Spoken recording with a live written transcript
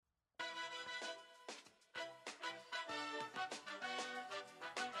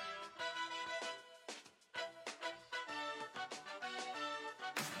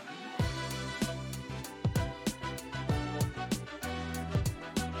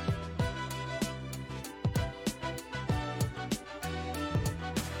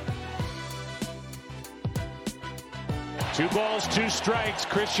2 balls, 2 strikes.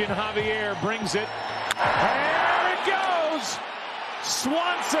 Christian Javier brings it. There it goes.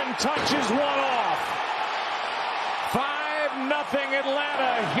 Swanson touches one off. 5-0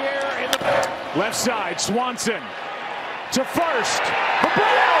 Atlanta here in the left side. Swanson to first. The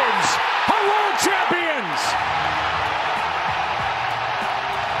Braves are world champions.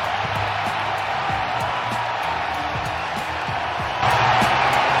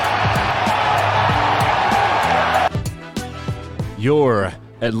 Your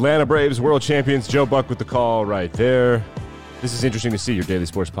Atlanta Braves world champions. Joe Buck with the call right there. This is Interesting to See, your daily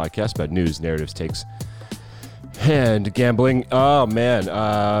sports podcast about news, narratives, takes, and gambling. Oh, man.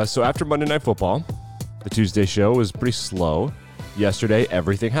 So after Monday Night Football, the Tuesday show was pretty slow. Yesterday,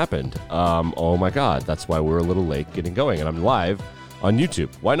 everything happened. Oh, my God. That's why we're a little late getting going. And I'm live on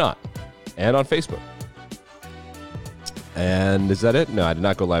YouTube. Why not? And on Facebook. And is that it? No, I did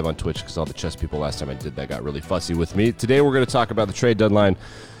not go live on Twitch because all the chess people last time I did that got really fussy with me. Today we're going to talk about the trade deadline.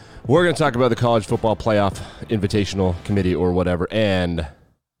 We're going to talk about the College Football Playoff Invitational Committee or whatever. And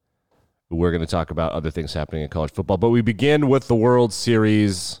we're going to talk about other things happening in college football. But we begin with the World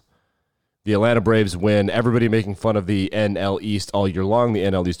Series. The Atlanta Braves win. Everybody making fun of the NL East all year long. The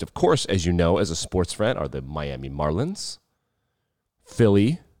NL East, of course, as you know, as a sports fan, are the Miami Marlins,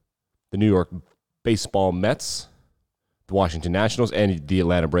 Philly, the New York Baseball Mets, the Washington Nationals, and the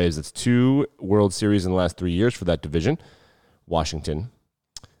Atlanta Braves. That's 2 World Series in the last 3 years for that division. Washington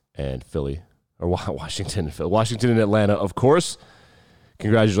and Philly, or Washington and Atlanta, of course.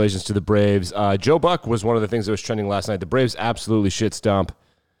 Congratulations to the Braves. Joe Buck was one of the things that was trending last night. The Braves absolutely shit stomp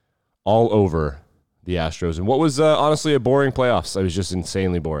all over the Astros. And what was honestly a boring playoffs. It was just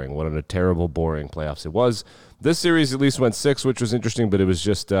insanely boring. What a terrible, boring playoffs it was. This series at least went 6, which was interesting, but it was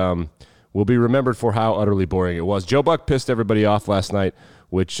just will be remembered for how utterly boring it was. Joe Buck pissed everybody off last night,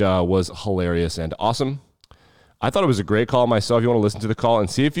 which was hilarious and awesome. I thought it was a great call myself. You want to listen to the call and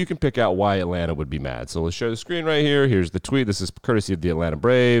see if you can pick out why Atlanta would be mad. So let's share the screen right here. Here's the tweet. This is courtesy of the Atlanta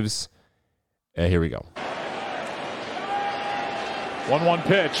Braves. And here we go. 1-1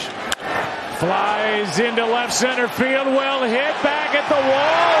 pitch. Flies into left center field. Well hit. Back at the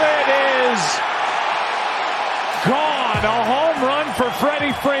wall. It is gone. A home run for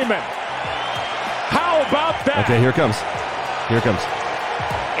Freddie Freeman. How about that? Okay, here it comes. Here it comes.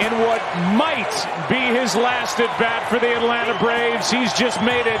 In what might be his last at-bat for the Atlanta Braves, he's just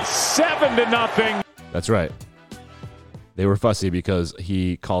made it 7-0. That's right. They were fussy because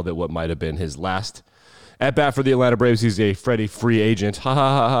he called it what might have been his last at-bat for the Atlanta Braves. He's a Freddie free agent. Ha,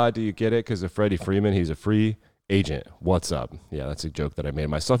 ha, ha, ha. Do you get it? Because of Freddie Freeman, he's a free agent. What's up? Yeah, that's a joke that I made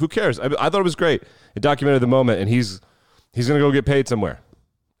myself. Who cares? I thought it was great. It documented the moment, and he's going to go get paid somewhere,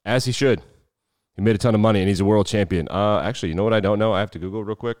 as he should. He made a ton of money, and he's a world champion. Actually, you know what I don't know? I have to Google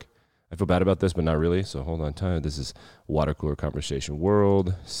real quick. I feel bad about this, but not really. So hold on time. This is Water Cooler Conversation.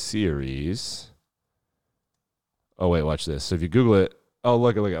 World Series. Oh, wait, watch this. So if you Google it. Oh,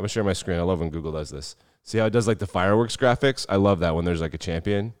 look. I'm going to share my screen. I love when Google does this. See how it does like the fireworks graphics? I love that when there's like a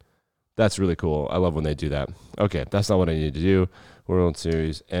champion. That's really cool. I love when they do that. Okay, that's not what I needed to do. World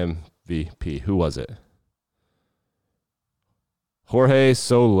Series MVP. Who was it? Jorge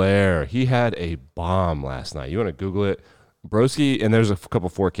Soler. He had a bomb last night. You want to Google it? Broski, and there's a couple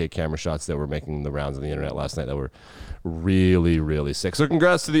 4K camera shots that were making the rounds on the internet last night that were really, really sick. So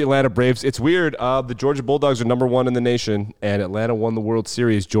congrats to the Atlanta Braves. It's weird. The Georgia Bulldogs are number 1 in the nation, and Atlanta won the World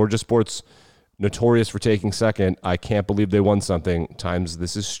Series. Georgia sports notorious for taking second. I can't believe they won something. Times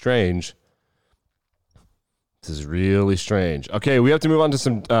this is strange. This is really strange. Okay, we have to move on to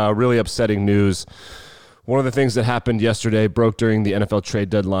some really upsetting news. One of the things that happened yesterday broke during the NFL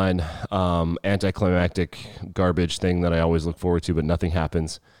trade deadline, anticlimactic garbage thing that I always look forward to, but nothing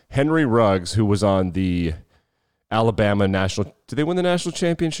happens. Henry Ruggs, who was on the Alabama national, did they win the national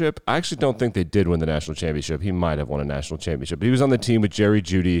championship? I actually don't think they did win the national championship. He might have won a national championship, but he was on the team with Jerry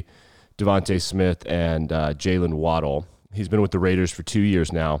Jeudy, Devontae Smith, and Jalen Waddle. He's been with the Raiders for 2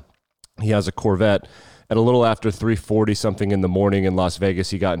 years now. He has a Corvette. At a little after 3:40 something in the morning in Las Vegas,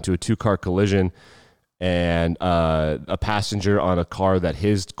 he got into a 2-car collision, and a passenger on a car that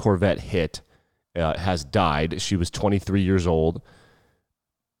his Corvette hit has died. She was 23 years old.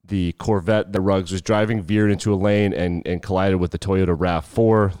 The Corvette that Ruggs was driving veered into a lane and collided with the Toyota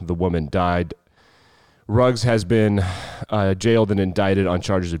RAV4. The woman died. Ruggs has been jailed and indicted on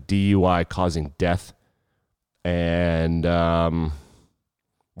charges of DUI causing death. And,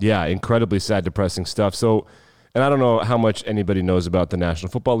 incredibly sad, depressing stuff. So, and I don't know how much anybody knows about the National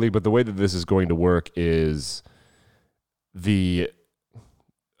Football League, but the way that this is going to work is the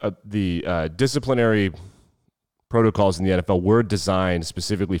disciplinary protocols in the NFL were designed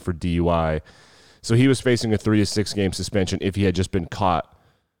specifically for DUI. So he was facing a 3 to 6 game suspension if he had just been caught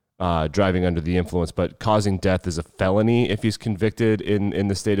driving under the influence. But causing death is a felony if he's convicted in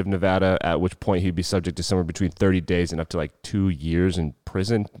the state of Nevada, at which point he'd be subject to somewhere between 30 days and up to like 2 years in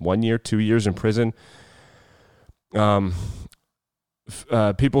prison. 1 year, 2 years in prison.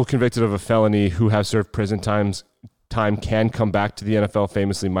 People convicted of a felony who have served prison time can come back to the NFL.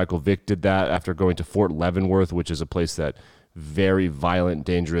 Famously, Michael Vick did that after going to Fort Leavenworth, which is a place that very violent,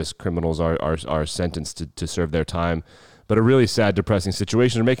 dangerous criminals are sentenced to serve their time. But a really sad, depressing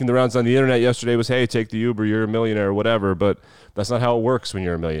situation. Making the rounds on the internet yesterday was, hey, take the Uber, you're a millionaire, or whatever. But that's not how it works when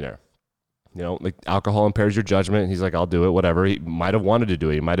you're a millionaire. You know, like alcohol impairs your judgment. He's like, I'll do it, whatever. He might have wanted to do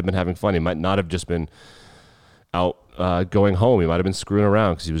it. He might have been having fun. He might not have just been out going home. He might have been screwing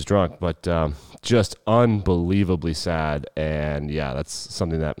around because he was drunk. But just unbelievably sad. And yeah, that's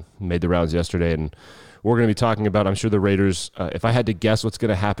something that made the rounds yesterday. And we're going to be talking about, I'm sure the Raiders, if I had to guess what's going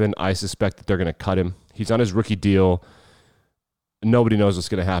to happen, I suspect that they're going to cut him. He's on his rookie deal. Nobody knows what's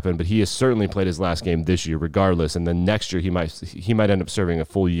going to happen, but he has certainly played his last game this year regardless. And then next year he might end up serving a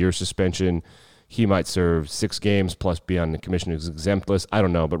full year suspension. He might serve 6 games plus be on the commissioner's exempt list. I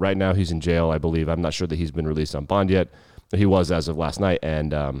don't know, but right now he's in jail, I believe. I'm not sure that he's been released on bond yet. But he was as of last night.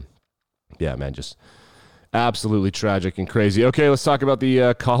 And yeah, man, just absolutely tragic and crazy. Okay, let's talk about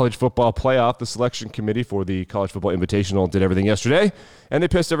the college football playoff. The selection committee for the College Football Invitational did everything yesterday, and they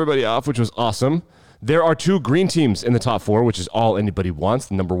pissed everybody off, which was awesome. There are 2 green teams in the top 4, which is all anybody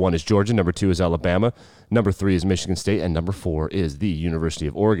wants. Number 1 is Georgia. Number 2 is Alabama. Number 3 is Michigan State. And number 4 is the University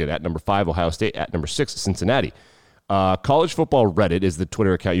of Oregon. At number 5, Ohio State. At number 6, Cincinnati. College Football Reddit is the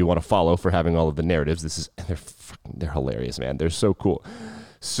Twitter account you want to follow for having all of the narratives. They're hilarious, man. They're so cool.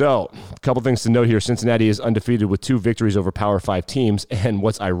 So, a couple things to note here. Cincinnati is undefeated with 2 victories over Power 5 teams. And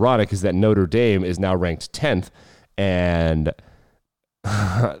what's ironic is that Notre Dame is now ranked 10th. And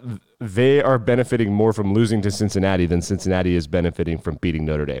they are benefiting more from losing to Cincinnati than Cincinnati is benefiting from beating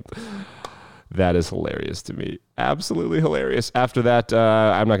Notre Dame. That is hilarious to me. Absolutely hilarious. After that,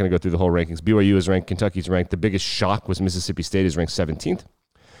 I'm not going to go through the whole rankings. BYU is ranked. Kentucky's ranked. The biggest shock was Mississippi State is ranked 17th.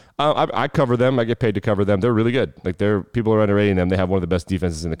 I cover them. I get paid to cover them. They're really good. Like people are underrating them. They have one of the best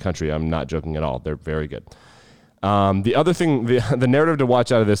defenses in the country. I'm not joking at all. They're very good. The other thing, the narrative to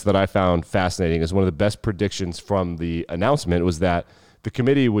watch out of this that I found fascinating is one of the best predictions from the announcement was that the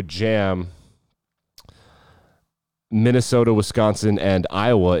committee would jam Minnesota, Wisconsin, and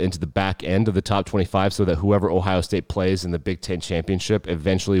Iowa into the back end of the top 25 so that whoever Ohio State plays in the Big Ten championship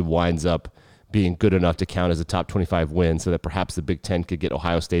eventually winds up being good enough to count as a top 25 win so that perhaps the Big Ten could get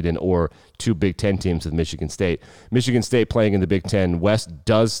Ohio State in or 2 Big Ten teams with Michigan State. Michigan State playing in the Big Ten West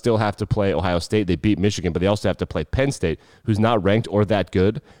does still have to play Ohio State. They beat Michigan, but they also have to play Penn State, who's not ranked or that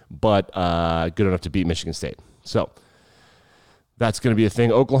good, but good enough to beat Michigan State. So that's going to be a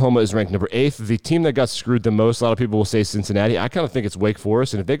thing. Oklahoma is ranked number 8th. The team that got screwed the most, a lot of people will say Cincinnati. I kind of think it's Wake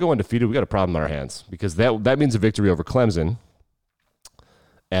Forest, and if they go undefeated, we got a problem on our hands because that means a victory over Clemson.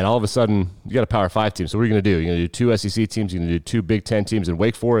 And all of a sudden, you got a Power 5 team. So what are you going to do? You're going to do 2 SEC teams. You're going to do 2 Big Ten teams. And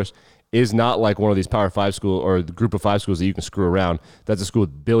Wake Forest is not like one of these Power 5 schools or the group of 5 schools that you can screw around. That's a school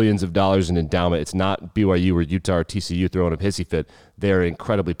with billions of dollars in endowment. It's not BYU or Utah or TCU throwing a hissy fit. They're an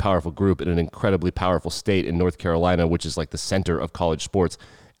incredibly powerful group in an incredibly powerful state in North Carolina, which is like the center of college sports.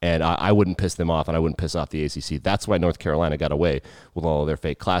 And I wouldn't piss them off, and I wouldn't piss off the ACC. That's why North Carolina got away with all of their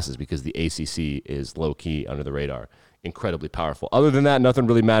fake classes, because the ACC is low-key under the radar. Incredibly powerful. Other than that, nothing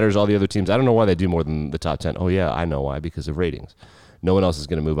really matters. All the other teams, I don't know why they do more than the top 10. Oh, yeah, I know why, because of ratings. No one else is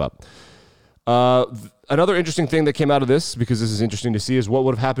going to move up. Another interesting thing that came out of this, because this is interesting to see, is what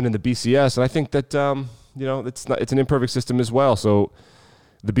would have happened in the BCS. And I think that, it's an imperfect system as well. So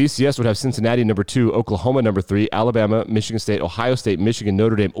the BCS would have Cincinnati number 2, Oklahoma number 3, Alabama, Michigan State, Ohio State, Michigan,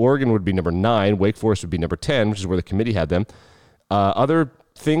 Notre Dame, Oregon would be number 9, Wake Forest would be number 10, which is where the committee had them. Other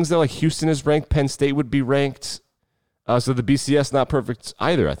things, though, like Houston is ranked, Penn State would be ranked. So the BCS not perfect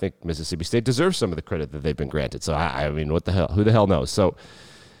either. I think Mississippi State deserves some of the credit that they've been granted. So, I mean, what the hell? Who the hell knows? So,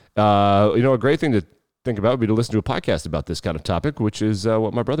 a great thing to think about would be to listen to a podcast about this kind of topic, which is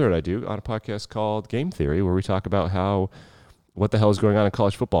what my brother and I do on a podcast called Game Theory, where we talk about what the hell is going on in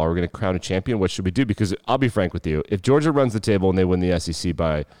college football. We're going to crown a champion. What should we do? Because I'll be frank with you. If Georgia runs the table and they win the SEC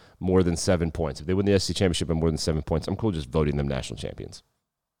by more than 7 points, if they win the SEC championship by more than 7 points, I'm cool just voting them national champions.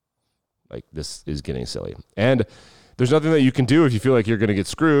 Like, this is getting silly. And there's nothing that you can do if you feel like you're going to get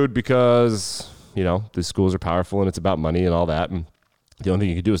screwed because, the schools are powerful and it's about money and all that. And the only thing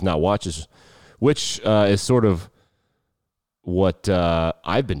you can do is not watch, which is sort of what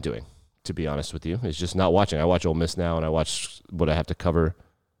I've been doing, to be honest with you, is just not watching. I watch Ole Miss now and I watch what I have to cover.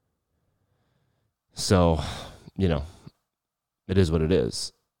 So, it is what it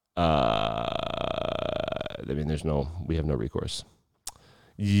is. We have no recourse.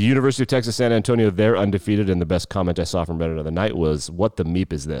 University of Texas San Antonio, they're undefeated, and the best comment I saw from Reddit of the night was, "What the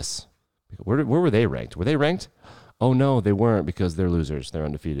meep is this?" Where were they ranked? Were they ranked? Oh no, they weren't, because they're losers. They're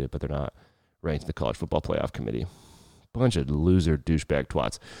undefeated, but they're not ranked in the College Football Playoff Committee. Bunch of loser douchebag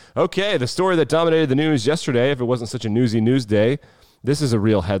twats. Okay, the story that dominated the news yesterday, if it wasn't such a newsy news day, this is a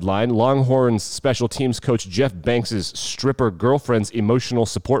real headline. Longhorns special teams coach Jeff Banks' stripper girlfriend's emotional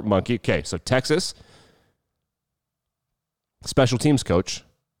support monkey. Okay, so Texas, special teams coach,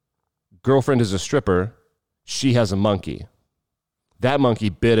 girlfriend is a stripper, she has a monkey. That monkey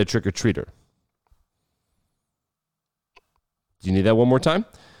bit a trick-or-treater. Do you need that one more time?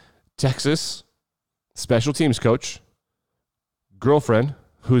 Texas, special teams coach, girlfriend,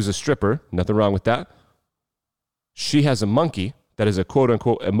 who's a stripper, nothing wrong with that. She has a monkey that is a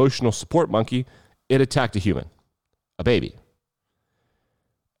quote-unquote emotional support monkey. It attacked a human, a baby.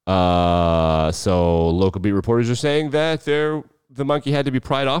 So local beat reporters are saying that the monkey had to be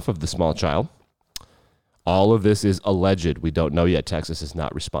pried off of the small child. All of this is alleged. We don't know yet. Texas has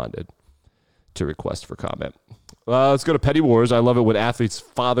not responded to request for comment. Let's go to Petty Wars. I love it when athletes'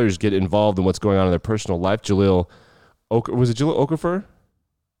 fathers get involved in what's going on in their personal life. Jaleel Okafor?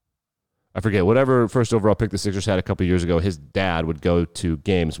 I forget. Whatever first overall pick the Sixers had a couple years ago, his dad would go to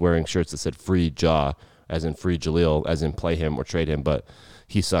games wearing shirts that said free Ja, as in free Jaleel, as in play him or trade him, but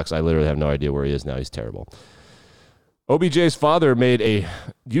he sucks. I literally have no idea where he is now. He's terrible. OBJ's father made a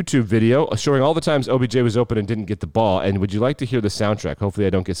YouTube video showing all the times OBJ was open and didn't get the ball. And would you like to hear the soundtrack? Hopefully I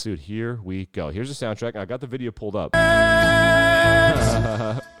don't get sued. Here we go. Here's the soundtrack. I got the video pulled up. It's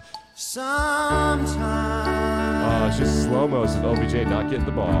just slow-mos of OBJ not getting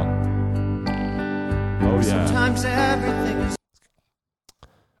the ball. Oh, yeah. Sometimes everything is...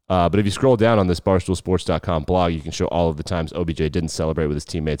 but if you scroll down on this BarstoolSports.com blog, you can show all of the times OBJ didn't celebrate with his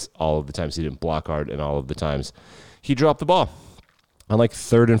teammates, all of the times he didn't block hard, and all of the times he dropped the ball on like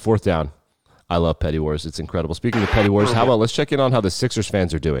 3rd and 4th down. I love Petty Wars. It's incredible. Speaking of Petty Wars, how about let's check in on how the Sixers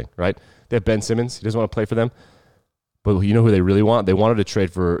fans are doing, right? They have Ben Simmons. He doesn't want to play for them. But you know who they really want? They wanted to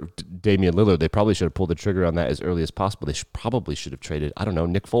trade for Damian Lillard. They probably should have pulled the trigger on that as early as possible. They probably should have traded, I don't know,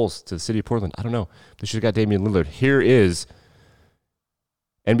 Nick Foles to the city of Portland. I don't know. They should have got Damian Lillard. Here is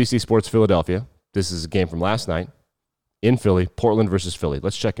NBC Sports Philadelphia. This is a game from last night in Philly, Portland versus Philly.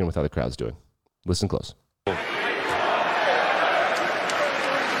 Let's check in with how the crowd's doing. Listen close. We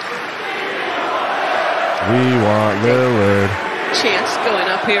want Lillard. Chance going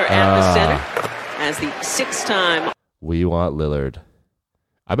up here at the center as the 6-time. We want Lillard.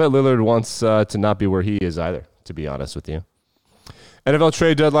 I bet Lillard wants to not be where he is either, to be honest with you. NFL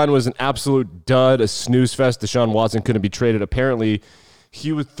trade deadline was an absolute dud, a snooze fest. Deshaun Watson couldn't be traded. Apparently,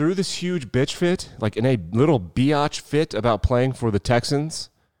 he was through this huge bitch fit, like in a little biatch fit about playing for the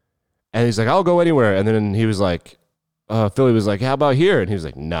Texans. And he's like, I'll go anywhere. And then he was like, Philly was like, how about here? And he was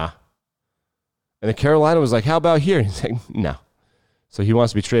like, nah. And then Carolina was like, how about here? And he's like, no. So he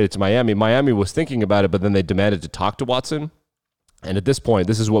wants to be traded to Miami. Miami was thinking about it, but then they demanded to talk to Watson. And at this point,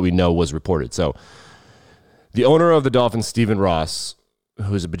 this is what we know was reported. So the owner of the Dolphins, Stephen Ross,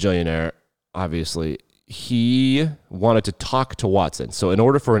 who's a bajillionaire, obviously, he wanted to talk to Watson. So in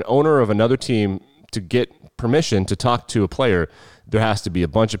order for an owner of another team to get permission to talk to a player, there has to be a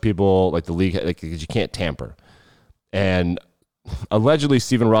bunch of people, like the league, like you can't tamper. And allegedly,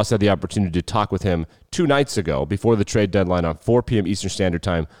 Stephen Ross had the opportunity to talk with him 2 nights ago before the trade deadline on 4 p.m. Eastern Standard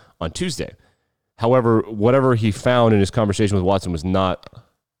Time on Tuesday. However, whatever he found in his conversation with Watson was not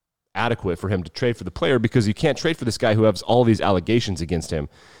adequate for him to trade for the player because you can't trade for this guy who has all these allegations against him.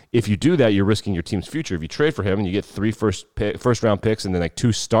 If you do that, you're risking your team's future. If you trade for him and you get 3 first-round picks and then like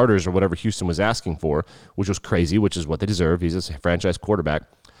 2 starters or whatever Houston was asking for, which was crazy, which is what they deserve. He's a franchise quarterback.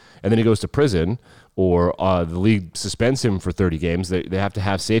 And then he goes to prison or the league suspends him for 30 games. They have to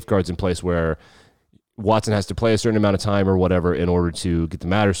have safeguards in place where Watson has to play a certain amount of time or whatever in order to get the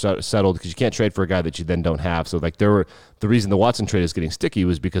matter settled because you can't trade for a guy that you then don't have. So like the reason the Watson trade is getting sticky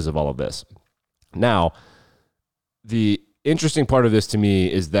was because of all of this. Now, the interesting part of this to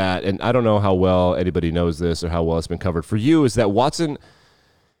me is that, and I don't know how well anybody knows this or how well it's been covered for you, is that Watson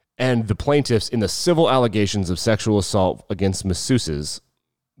and the plaintiffs in the civil allegations of sexual assault against masseuses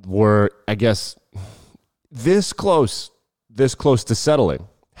were, I guess, this close to settling.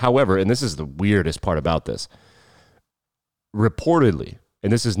 However, and this is the weirdest part about this, reportedly,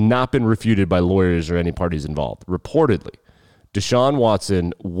 and this has not been refuted by lawyers or any parties involved, reportedly, Deshaun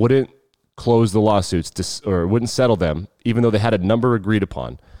Watson wouldn't close the lawsuits or wouldn't settle them, even though they had a number agreed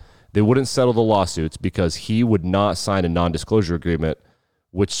upon. They wouldn't settle the lawsuits because he would not sign a non-disclosure agreement,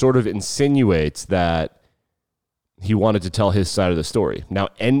 which sort of insinuates that he wanted to tell his side of the story. Now,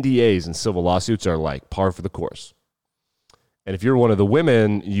 NDAs and civil lawsuits are like par for the course. And if you're one of the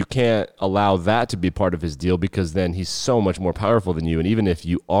women, you can't allow that to be part of his deal because then he's so much more powerful than you. And even if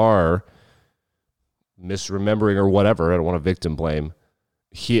you are misremembering or whatever, I don't want to victim blame,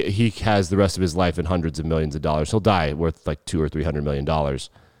 he has the rest of his life and hundreds of millions of dollars. He'll die worth like $200 or $300 million.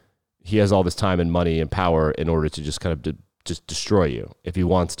 He has all this time and money and power in order to just kind of just destroy you if he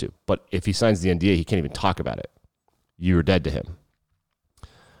wants to. But if he signs the NDA, he can't even talk about it. You're dead to him.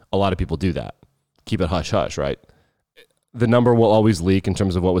 A lot of people do that. Keep it hush-hush, right? The number will always leak in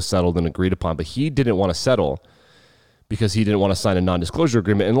terms of what was settled and agreed upon, but he didn't want to settle because he didn't want to sign a non-disclosure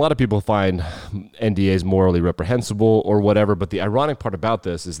agreement. And a lot of people find NDAs morally reprehensible or whatever. But the ironic part about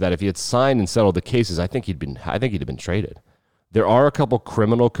this is that if he had signed and settled the cases, I think he'd have been traded. There are a couple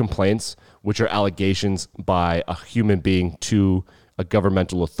criminal complaints, which are allegations by a human being to a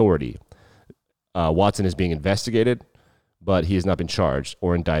governmental authority. Watson is being investigated, but he has not been charged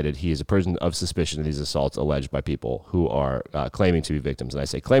or indicted. He is a person of suspicion of these assaults alleged by people who are claiming to be victims. And I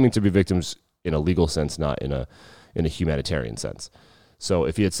say claiming to be victims in a legal sense, not in a humanitarian sense. So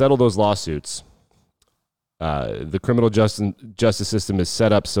if he had settled those lawsuits, the criminal justice system is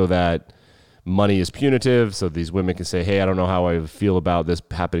set up so that money is punitive. So these women can say, hey, I don't know how I feel about this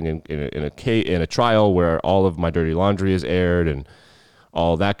happening in a trial where all of my dirty laundry is aired and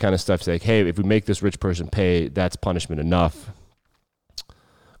all that kind of stuff. Say, like, hey, if we make this rich person pay, that's punishment enough.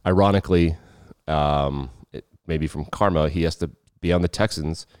 Ironically, maybe from karma, he has to be on the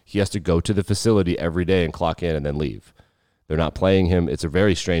Texans. He has to go to the facility every day and clock in and then leave. They're not playing him. It's a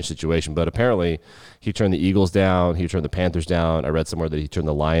very strange situation, but apparently he turned the Eagles down. He turned the Panthers down. I read somewhere that he turned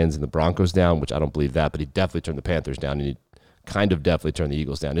the Lions and the Broncos down, which I don't believe that, but he definitely turned the Panthers down, and he kind of definitely turned the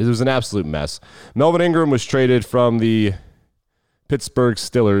Eagles down. It was an absolute mess. Melvin Ingram was traded from the Pittsburgh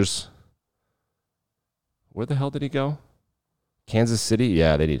Steelers. Where the hell did he go? Kansas City?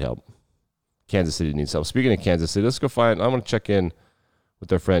 Yeah, they need help. Kansas City needs help. Speaking of Kansas City, let's go find, I want to check in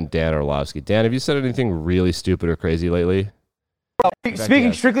with our friend Dan Orlovsky. Dan, have you said anything really stupid or crazy lately?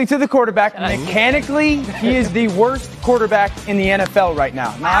 Speaking strictly to the quarterback, mechanically, he is the worst quarterback in the NFL right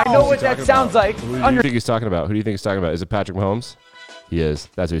now. Now, I know what that sounds like. Who do you think he's talking about? Who do you think he's talking about? Is it Patrick Mahomes? He is.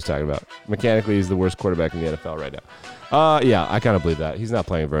 That's what he's talking about. Mechanically, he's the worst quarterback in the NFL right now. Yeah, I kind of believe that. He's not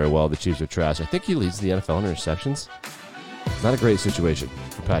playing very well. The Chiefs are trash. I think he leads the NFL in interceptions. Not a great situation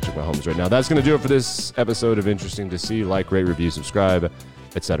for Patrick Mahomes right now. That's going to do it for this episode of Interesting to See. Like, rate, review, subscribe,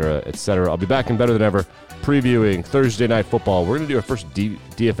 etc., etc. I'll be back and better than ever previewing Thursday Night Football. We're going to do our first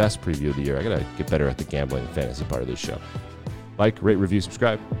DFS preview of the year. I got to get better at the gambling and fantasy part of this show. Like, rate, review,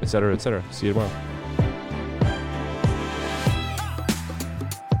 subscribe, etc., etc. See you tomorrow.